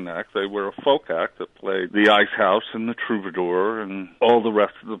television act. They were a folk act that played the Ice House and the Troubadour and all the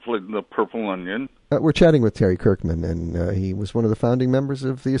rest of the Purple Onion. We're chatting with Terry Kirkman, and he was one of the founding members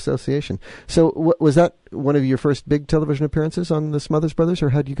of the association. So was that one of your first big television appearances on the Smothers Brothers, or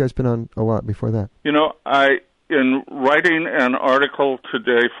had you guys been on a lot before that? You know, in writing an article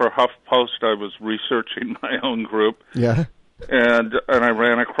today for HuffPost, I was researching my own group. Yeah. And I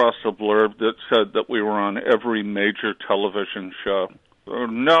ran across a blurb that said that we were on every major television show.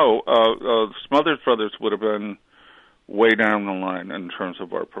 The Smothers Brothers would have been way down the line in terms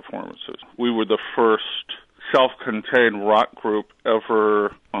of our performances. We were the first self-contained rock group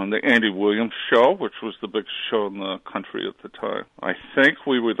ever on the Andy Williams Show, which was the big show in the country at the time. I think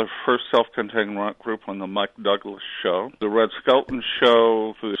we were the first self-contained rock group on the Mike Douglas Show, the Red Skelton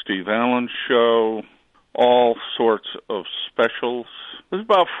Show, the Steve Allen Show, all sorts of specials. There's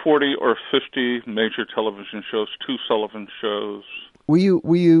about 40 or 50 major television shows, 2 Sullivan shows. Were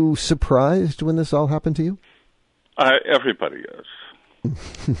you surprised when this all happened to you? Everybody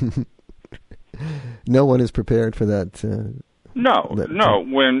is. No one is prepared for that. No.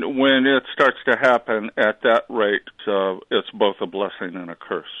 When it starts to happen at that rate, it's both a blessing and a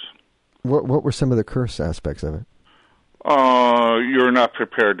curse. What were some of the curse aspects of it? You're not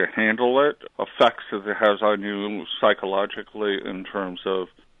prepared to handle it. Effects that it has on you psychologically in terms of,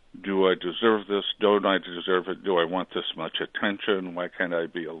 do I deserve this? Don't I deserve it? Do I want this much attention? Why can't I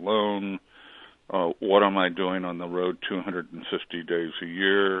be alone? What am I doing on the road 250 days a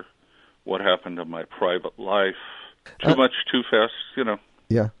year? What happened to my private life? Too much, too fast, you know.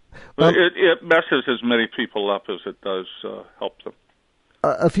 Yeah. It messes as many people up as it does help them.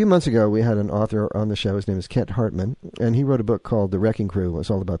 A few months ago, we had an author on the show. His name is Kent Hartman, and he wrote a book called The Wrecking Crew. It was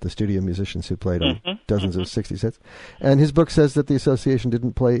all about the studio musicians who played on dozens of 60s hits. And his book says that the association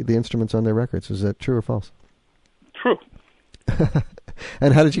didn't play the instruments on their records. Is that true or false? True.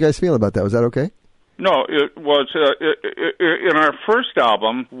 And how did you guys feel about that? Was that okay? No, it was, in our first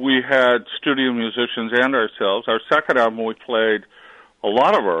album, we had studio musicians and ourselves. Our second album, we played a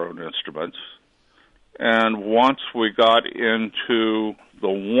lot of our own instruments. And once we got into the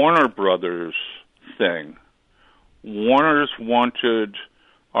Warner Brothers thing, Warner's wanted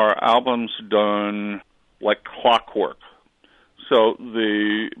our albums done like clockwork. So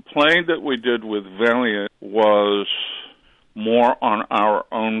the playing that we did with Valiant was more on our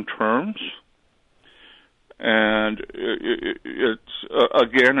own terms. And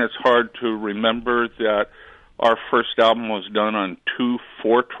it's hard to remember that our first album was done on 2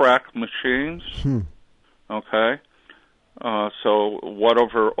 4-track machines. Okay? So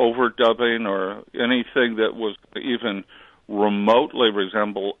whatever overdubbing or anything that was even remotely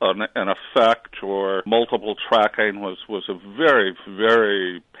resemble an effect or multiple tracking was a very,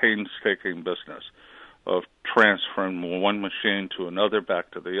 very painstaking business of transferring one machine to another,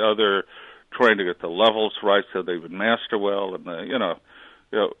 back to the other, trying to get the levels right so they would master well, and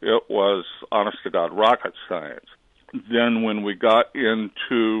it was, honest to God, rocket science. Then when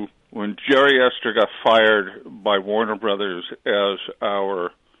Jerry Esther got fired by Warner Brothers as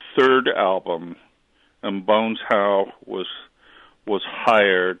our third album, and Bones Howe was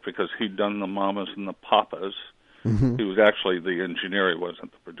hired because he'd done the Mamas and the Papas. Mm-hmm. He was actually the engineer, he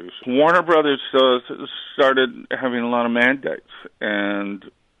wasn't the producer. Warner Brothers started having a lot of mandates,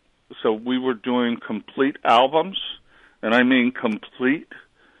 and so we were doing complete albums, and I mean complete.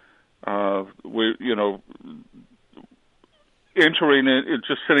 Entering it,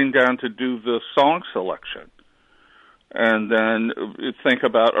 just sitting down to do the song selection, and then think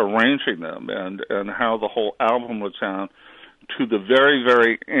about arranging them and how the whole album would sound to the very,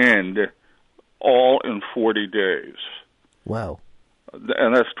 very end, all in 40 days. Wow.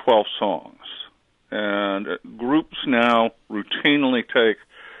 And that's 12 songs. And groups now routinely take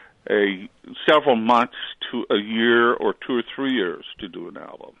several months to a year or 2 or 3 years to do an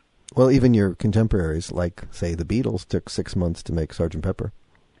album. Well, even your contemporaries, like, say, the Beatles, took 6 months to make Sgt. Pepper.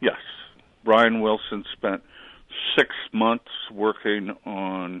 Yes. Brian Wilson spent 6 months working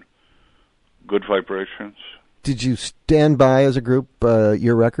on Good Vibrations. Did you stand by as a group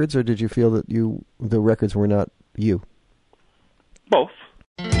your records, or did you feel that the records were not you? Both.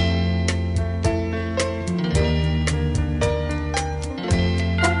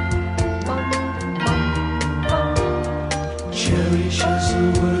 Cherish is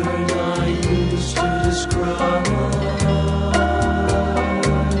the word I use to describe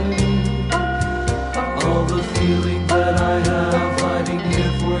all the feeling that I have hiding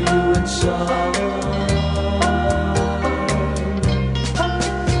here for you inside.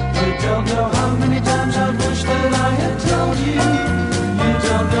 You don't know how many times I wish that I had told you. You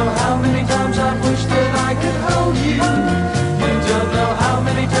don't know how many times I wish that I could hold you. You don't know how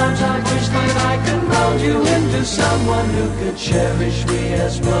many times I wish that I could mold you into someone who could cherish me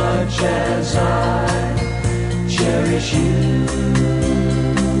as much as I cherish you.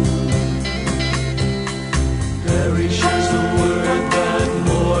 Cherish is the word that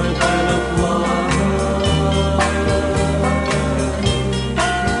more than applies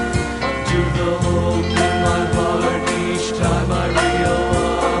to the hope in my heart each time I realize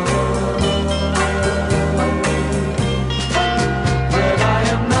that I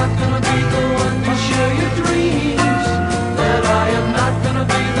am not gonna be the one to share your dreams, that I am not gonna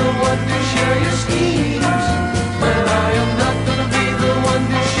be the one to share your schemes, that I am not gonna be the one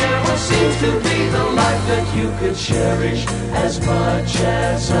to share what seems to be the life that you could cherish as much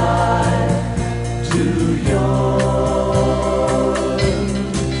as I do yours.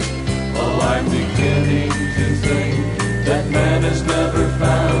 Oh, I'm beginning to think that man has never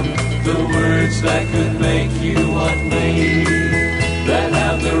found the words that could make you want me, that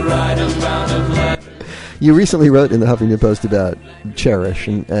have the right amount of love. You recently wrote in the Huffington Post about Cherish,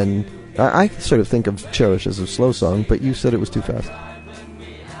 and I sort of think of Cherish as a slow song, but you said it was too fast.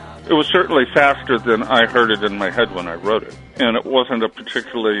 It was certainly faster than I heard it in my head when I wrote it. And it wasn't a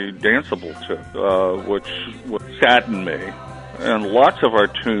particularly danceable tune, which saddened me. And lots of our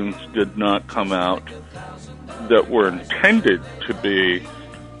tunes did not come out that were intended to be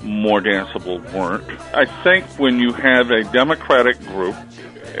more danceable weren't. I think when you have a democratic group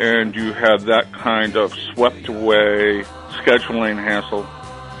and you have that kind of swept away scheduling hassle,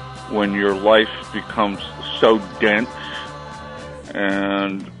 when your life becomes so dense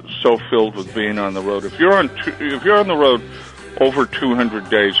and so filled with being on the road. If you're on the road over 200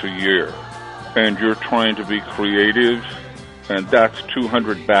 days a year and you're trying to be creative, and that's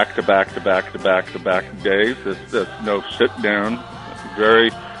 200 back to back days, that's no sit down. Very,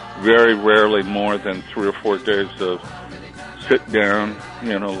 very rarely more than 3 or 4 days of sit down,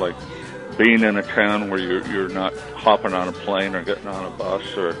 like being in a town where you're not hopping on a plane or getting on a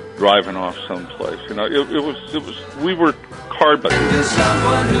bus or driving off someplace. It was we were carbon. To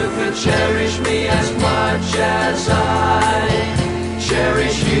someone who could cherish me as much as I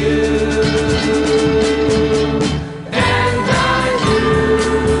cherish you. And I do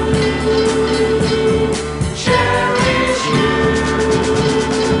cherish you.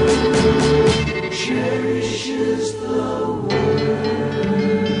 Cherish is the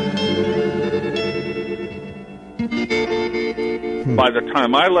By the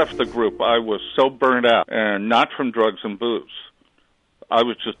time I left the group, I was so burned out, and not from drugs and booze. I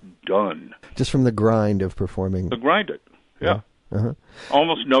was just done. Just from the grind of performing. The grind it, yeah. Uh-huh.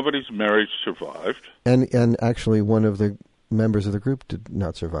 Almost nobody's marriage survived. And actually one of the members of the group did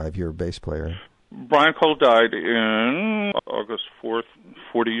not survive, your bass player. Brian Cole died in August 4th,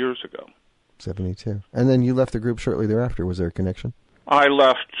 40 years ago. 72. And then you left the group shortly thereafter. Was there a connection? I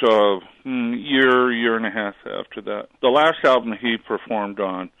left year and a half after that. The last album he performed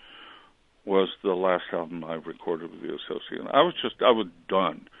on was the last album I recorded with the Association. I was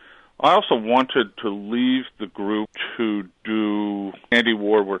done. I also wanted to leave the group to do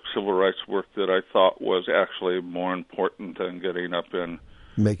anti-war work, civil rights work that I thought was actually more important than getting up and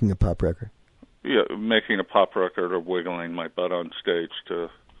making a pop record. Yeah, making a pop record or wiggling my butt on stage to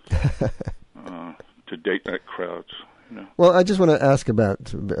date night crowds. Well, I just want to ask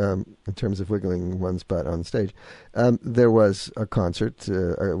about, in terms of wiggling one's butt on stage, there was a concert,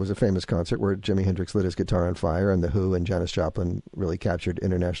 it was a famous concert where Jimi Hendrix lit his guitar on fire and The Who and Janis Joplin really captured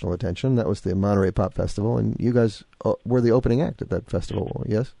international attention. That was the Monterey Pop Festival, and you guys were the opening act at that festival,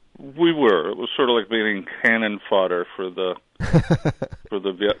 yes? We were. It was sort of like being cannon fodder for the for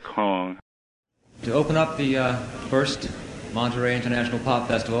the Viet Cong. To open up the first Monterey International Pop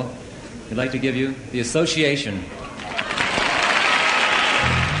Festival, we'd like to give you the Association.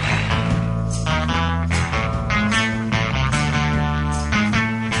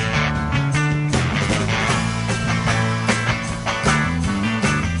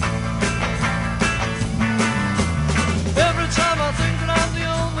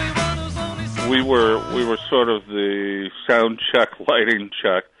 We were sort of the sound check, lighting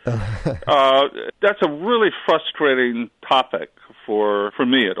check. That's a really frustrating topic for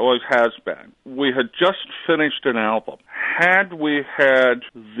me. It always has been. We had just finished an album. Had we had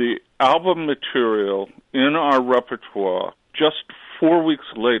the album material in our repertoire just 4 weeks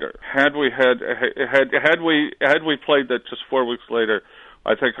later, had we played that just 4 weeks later,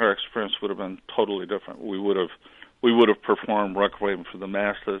 I think our experience would have been totally different. We would have performed Requiem for the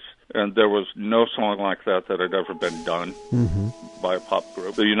Masses, and there was no song like that had ever been done by a pop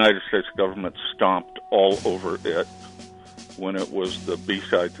group. The United States government stomped all over it when it was the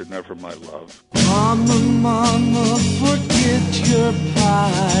B-side to Never My Love. Mama, mama, forget your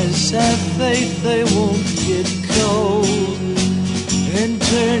pies. Have faith they won't get cold. And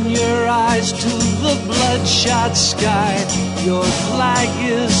turn your eyes to the bloodshot sky. Your flag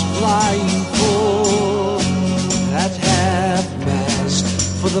is flying full. At half-mast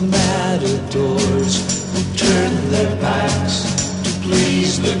for the matadors who turn their backs to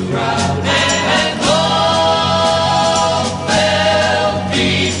please the crowd. And all fell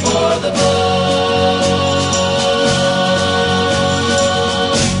before the bull.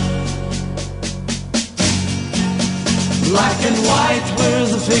 Black and white were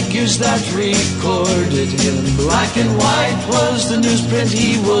the figures that recorded him. Black and white was the newsprint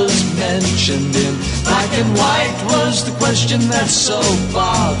he was mentioned in. Black and white was the question that so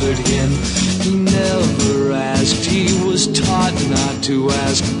bothered him. He never asked, he was taught not to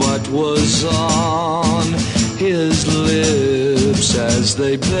ask what was on his lips as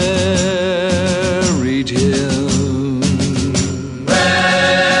they buried him.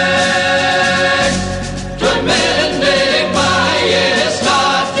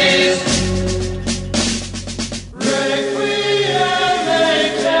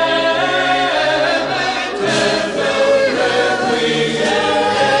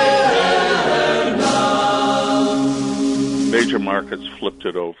 Major markets flipped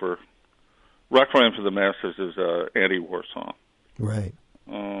it over. Requiem for the Masses is an anti-war song. Right.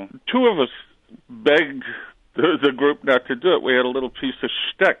 Two of us begged the group not to do it. We had a little piece of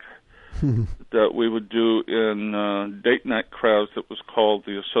shtick that we would do in date night crowds that was called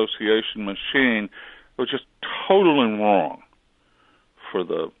the Association Machine. It was just totally wrong for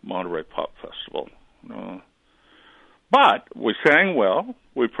the Monterey Pop Festival. But we sang well,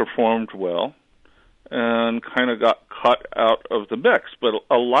 we performed well, and kind of got cut out of the mix. But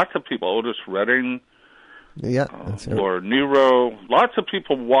a lot of people, Otis Redding, or Nero, lots of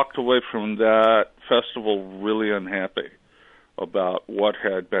people walked away from that festival really unhappy about what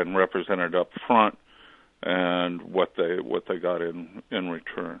had been represented up front and what they got in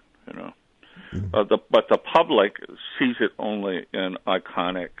return. But the public sees it only in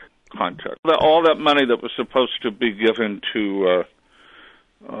iconic context. All that money that was supposed to be given to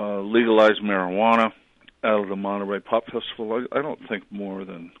legalize marijuana out of the Monterey Pop Festival, I don't think more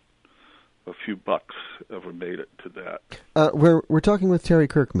than a few bucks ever made it to that. We're talking with Terry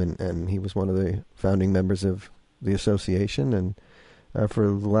Kirkman, and he was one of the founding members of the association, and for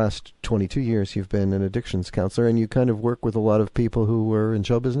the last 22 years you've been an addictions counselor, and you kind of work with a lot of people who were in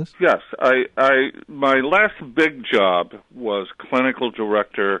show business? Yes. My last big job was clinical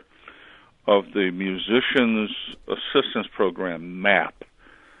director of the Musicians Assistance Program, MAP,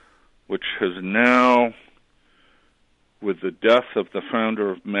 which has now, with the death of the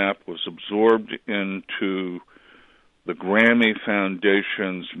founder of MAP, was absorbed into the Grammy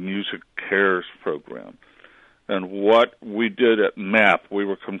Foundation's Music Cares program. And what we did at MAP, we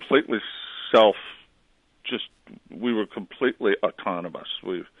were completely completely autonomous.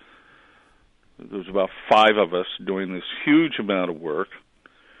 There was about 5 of us doing this huge amount of work,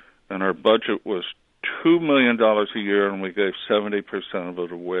 and our budget was $2 million a year, and we gave 70% of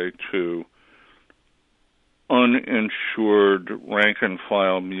it away to uninsured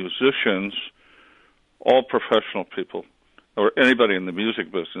rank-and-file musicians, all professional people, or anybody in the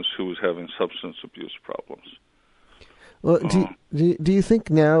music business who was having substance abuse problems. Well, do you think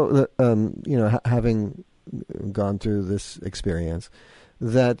now that having gone through this experience,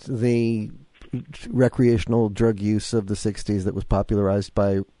 that the recreational drug use of the 60s that was popularized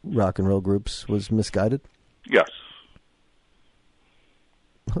by rock and roll groups was misguided? Yes.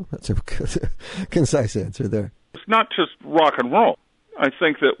 Well, that's a good, concise answer there. It's not just rock and roll. I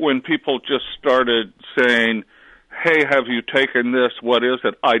think that when people just started saying, hey, have you taken this? What is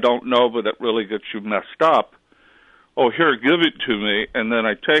it? I don't know, but it really gets you messed up. Oh, here, give it to me, and then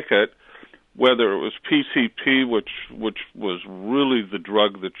I take it, whether it was PCP, which was really the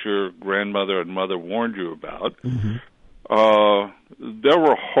drug that your grandmother and mother warned you about. Mm-hmm. There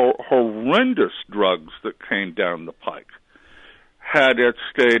were horrendous drugs that came down the pike. had it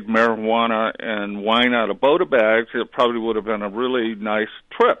stayed marijuana and wine out of Boda bags, it probably would have been a really nice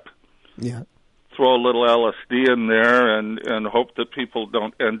trip. Yeah. Throw a little LSD in there and hope that people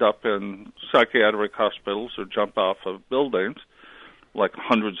don't end up in psychiatric hospitals or jump off of buildings like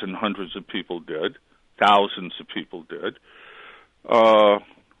hundreds and hundreds of people did, thousands of people did.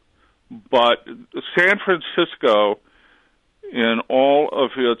 But San Francisco, in all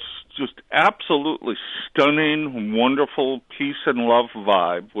of its just absolutely stunning, wonderful peace and love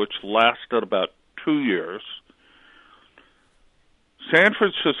vibe, which lasted about 2 years, San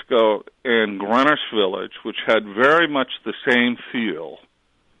Francisco and Greenwich Village, which had very much the same feel,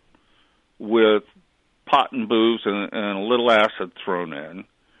 with pot and booze and a little acid thrown in,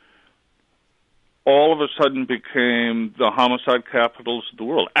 all of a sudden became the homicide capitals of the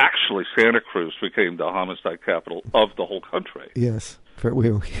world. Actually, Santa Cruz became the homicide capital of the whole country. Yes, we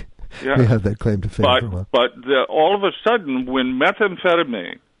have that claim to fame for a while. But all of a sudden, when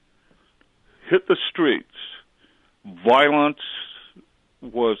methamphetamine hit the streets, violence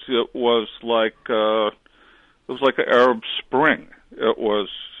was like an Arab Spring. It was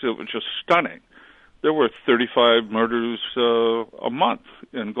just stunning. There were 35 murders a month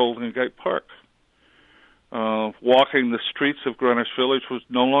in Golden Gate Park. Walking the streets of Greenwich Village was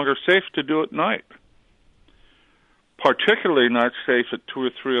no longer safe to do at night. Particularly not safe at 2 or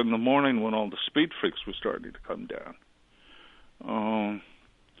 3 in the morning when all the speed freaks were starting to come down.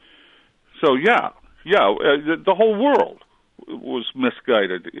 The whole world was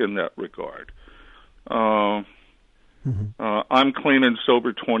misguided in that regard. I'm clean and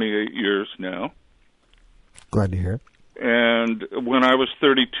sober 28 years now. Glad to hear it. And when I was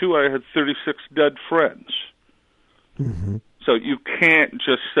 32, I had 36 dead friends. Mm-hmm. So you can't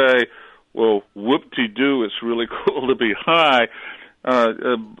just say, well, whoop-de-doo, it's really cool to be high.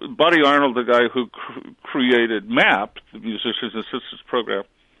 Buddy Arnold, the guy who created MAP, the Musicians Assistance Program,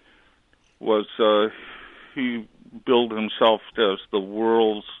 he billed himself as the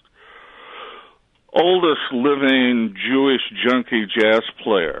world's oldest living Jewish junkie jazz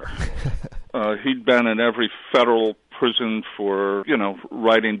player. He'd been in every federal prison for,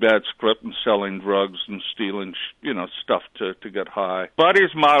 writing bad script and selling drugs and stealing, stuff to get high.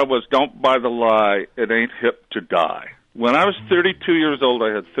 Buddy's motto was, don't buy the lie, it ain't hip to die. When I was 32 years old,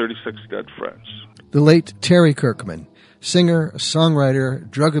 I had 36 dead friends. The late Terry Kirkman, singer, songwriter,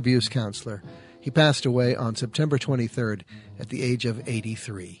 drug abuse counselor. He passed away on September 23rd at the age of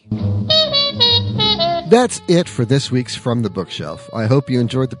 83. That's it for this week's From the Bookshelf. I hope you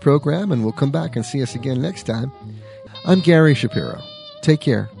enjoyed the program and will come back and see us again next time. I'm Gary Shapiro. Take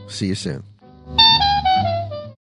care. See you soon.